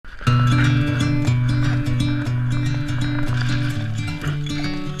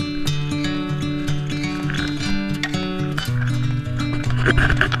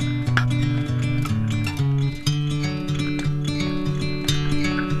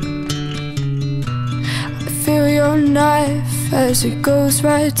your knife as it goes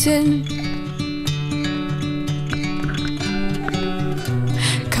right in.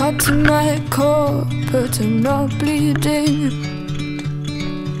 Cut to my core, but I'm not bleeding.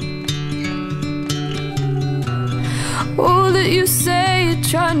 All that you say, you're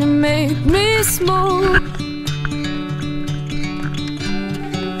trying to make me smooth.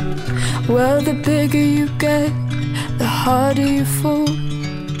 Well, the bigger you get, the harder you fall.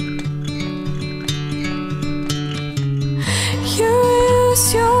 You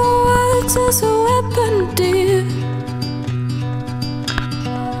use your words as a weapon, dear,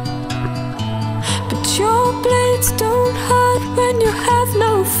 but your blades don't hurt when you have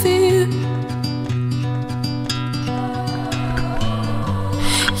no fear.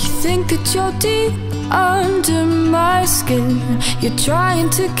 You think that you're deep under my skin. You're trying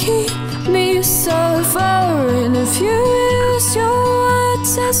to keep me suffering. If you use your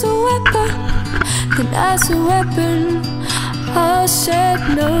words as a weapon, then as a weapon I'll shed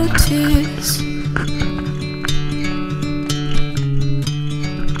no tears.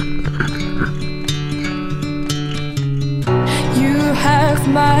 You have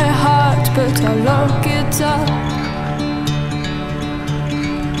my heart, but I'll lock it up.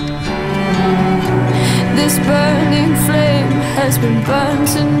 This burning flame has been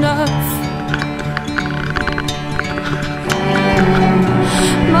burnt enough.